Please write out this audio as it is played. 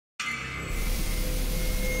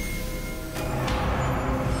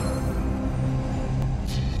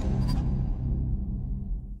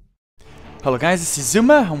Hello guys, this is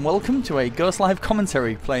Zuma and welcome to a Ghost Live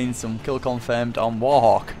commentary playing some Kill Confirmed on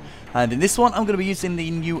Warhawk. And in this one I'm going to be using the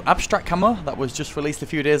new abstract camo that was just released a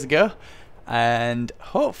few days ago. And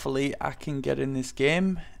hopefully I can get in this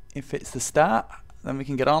game. If it's the start, then we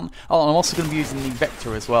can get on. Oh, and I'm also going to be using the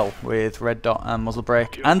Vector as well with red dot and muzzle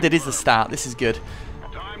brake. And it is the start, this is good.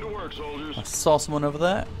 Time to work, soldiers. I saw someone over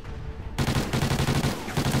there.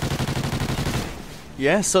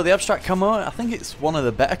 Yeah, so the abstract camo, I think it's one of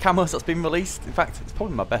the better camos that's been released. In fact, it's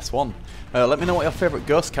probably my best one. Let me know what your favourite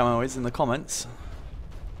ghost camo is in the comments.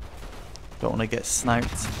 Don't want to get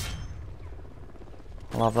sniped.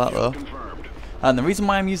 I'll have that though. And the reason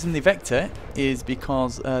why I'm using the Vector is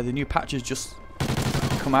because the new patch has just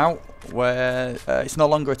come out where it's no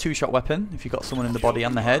longer a two-shot weapon if you've got someone in the body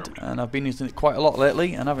and the head. And I've been using it quite a lot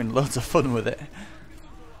lately and having loads of fun with it.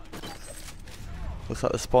 Looks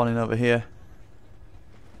like they're spawning over here.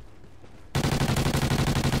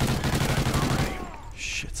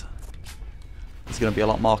 Shit. There's going to be a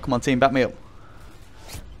lot more. Come on team, back me up.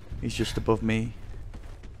 He's just above me.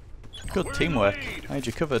 Good teamwork. I had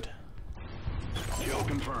you covered.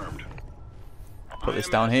 Put this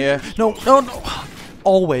down here. No, no, no.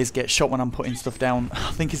 Always get shot when I'm putting stuff down.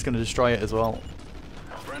 I think he's going to destroy it as well.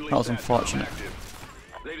 That was unfortunate.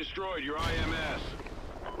 They destroyed your IMS.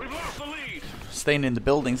 We've lost the lead. Staying in the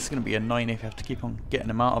buildings is going to be annoying if you have to keep on getting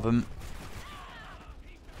them out of them.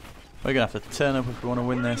 We're going to have to turn up if we want to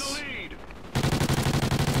win this.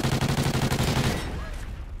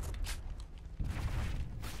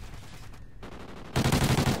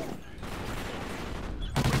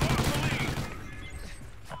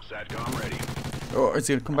 Oh, is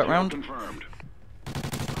he going to come back round?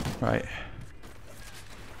 Right.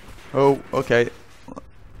 Oh, okay.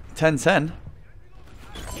 10-10.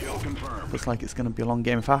 Looks like it's going to be a long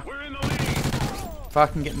game. If I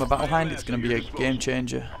can get my battle hind, it's going to be a game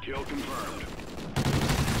changer.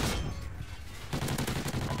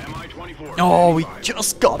 Oh, we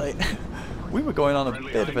just got it. We were going on a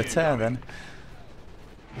bit of a tear then.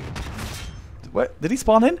 Wait, did he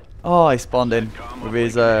spawn in? Oh, he spawned in with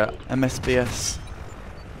his MSBS.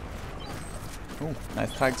 Oh,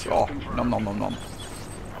 nice tags. Oh, nom nom nom nom.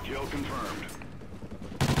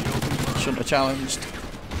 Shouldn't have challenged.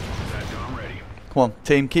 Come on,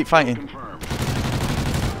 team, keep fighting.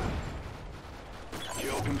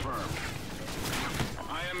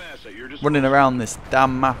 Running around this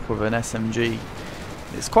damn map with an SMG.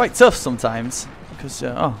 It's quite tough sometimes because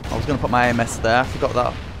oh, I was going to put my AMS there. I forgot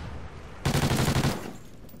that.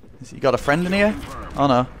 You got a friend in here? Oh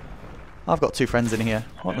no, I've got two friends in here.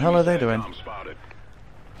 What the hell are they doing?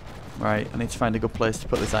 Right, I need to find a good place to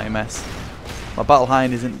put this IMS. My battle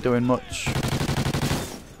hind isn't doing much.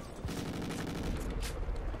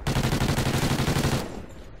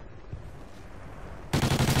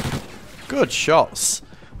 Good shots.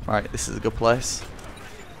 Right, this is a good place.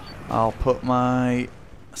 I'll put my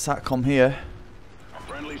SATCOM here.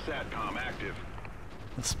 Friendly SATCOM active.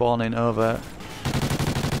 They're spawning over.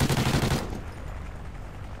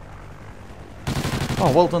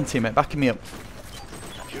 Oh, well done teammate, backing me up.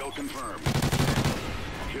 Kill confirmed.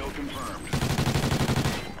 Kill confirmed.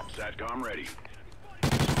 SATCOM ready.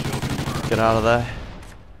 Kill confirmed. Get out of there.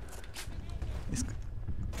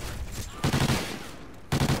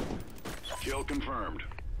 Kill confirmed.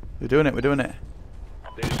 We're doing it, we're doing it.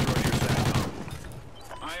 They destroyed your SATCOM.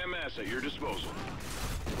 IMS at your disposal.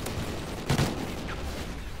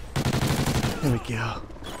 There we go.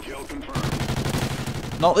 Kill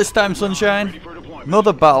confirmed. Not this time, sunshine.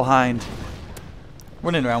 Another battle hind.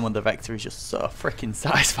 Running around with the Vector is just so freaking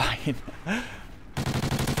satisfying.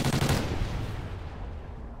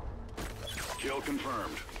 Kill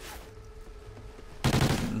confirmed.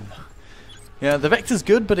 Yeah, the Vector's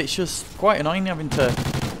good, but it's just quite annoying having to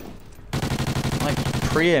like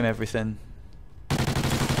pre-aim everything.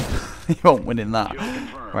 You won't win in that.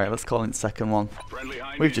 Right, let's call in the second one.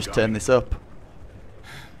 We've just turned this up.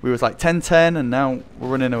 We was like 10-10 and now we're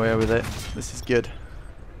running away with it. This is good.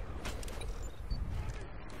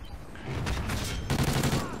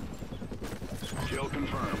 Kill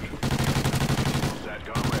confirmed.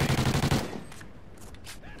 SATCOM ready.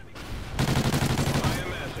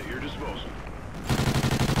 IMS at your disposal.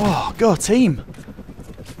 Oh, go team!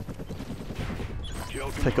 Kill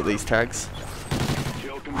Pick up these tags.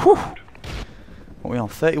 Kill Whew. confirmed. What are we on?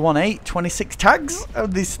 31-8, 26 tags? Oh,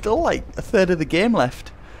 there's still like a third of the game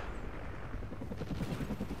left.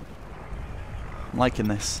 I'm liking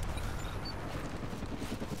this.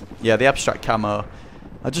 Yeah, the abstract camo.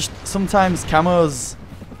 Sometimes camos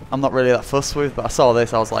I'm not really that fussed with, but I saw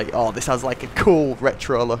this, I was like, oh, this has like a cool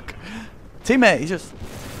retro look. Teammate, he just...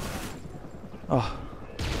 Oh.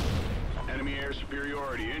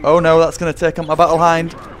 Oh no, that's going to take out my battle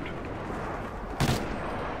hind.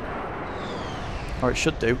 Or it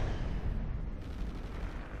should do.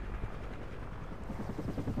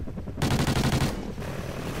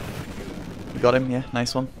 We got him, yeah,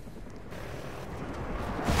 nice one.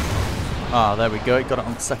 Ah, there we go, it got it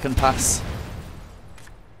on the second pass.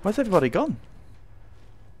 Where's everybody gone?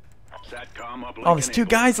 Oh, there's 2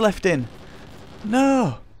 guys left in.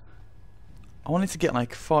 No! I wanted to get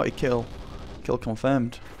like 40 kill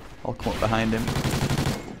confirmed. I'll come up behind him.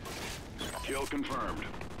 Kill confirmed.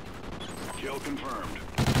 Kill confirmed.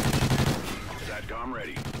 SATCOM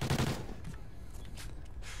ready.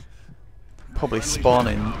 Probably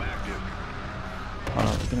spawning. Oh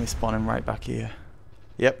no, it's going to be spawning right back here.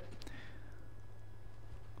 Yep.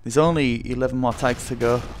 There's only 11 more tags to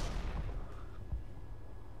go.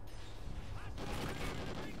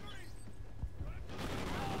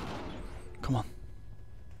 Come on.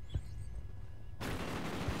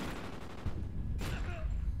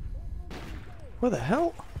 Where the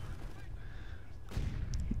hell?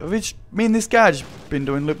 Have we me and this guy just been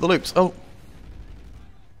doing loop the loops? Oh.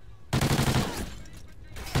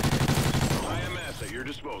 IMS at your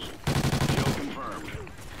disposal. Kill confirmed.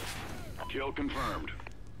 Kill confirmed.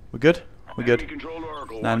 We're good? We're good.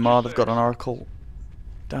 9 more, they've got an oracle.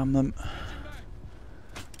 Damn them.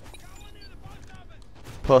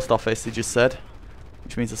 Post office, he just said.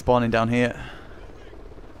 Which means they're spawning down here.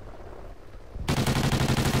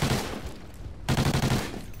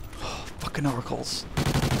 Oh, fucking oracles.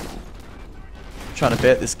 I'm trying to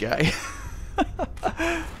bait this guy.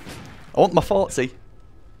 I want my forty.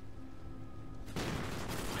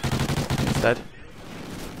 He's dead.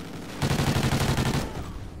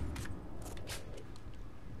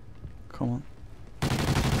 Come on.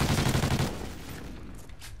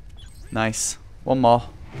 Nice. One more.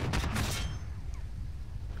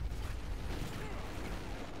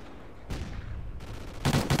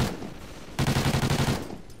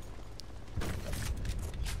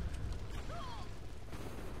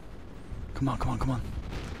 Come on, come on, come on.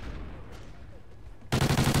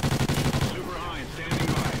 Super Hind standing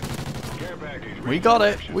by. Care package. We got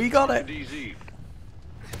it. We got it. DZ.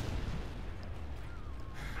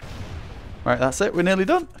 Right, that's it. We're nearly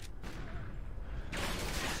done.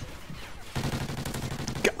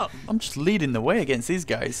 God, I'm just leading the way against these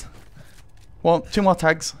guys. 2 more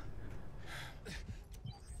tags.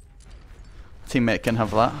 Teammate can have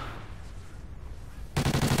that.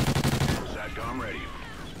 SATCOM ready.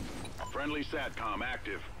 Friendly SATCOM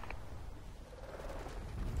active.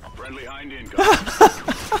 Friendly Hind incoming.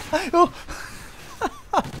 Oh.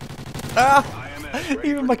 Ah, IMS ready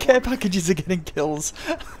even for my care deployment. packages are getting kills.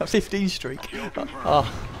 A 15 streak. Kill confirmed. Oh,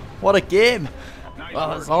 what a game. Nice Well,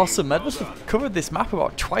 that's work, awesome. team. I Well must done. have covered this map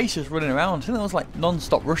about twice just running around. I think that was like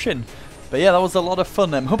non-stop rushing. But yeah, that was a lot of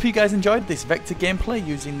fun. Hope you guys enjoyed this Vector gameplay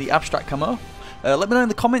using the abstract camo. Let me know in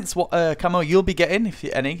the comments what camo you'll be getting, if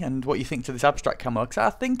any, and what you think to this abstract camo, because I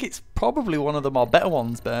think it's probably one of the more better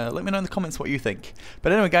ones, but let me know in the comments what you think.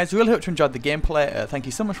 But anyway guys, really hope you enjoyed the gameplay. Thank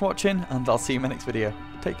you so much for watching, and I'll see you in my next video.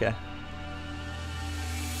 Take care.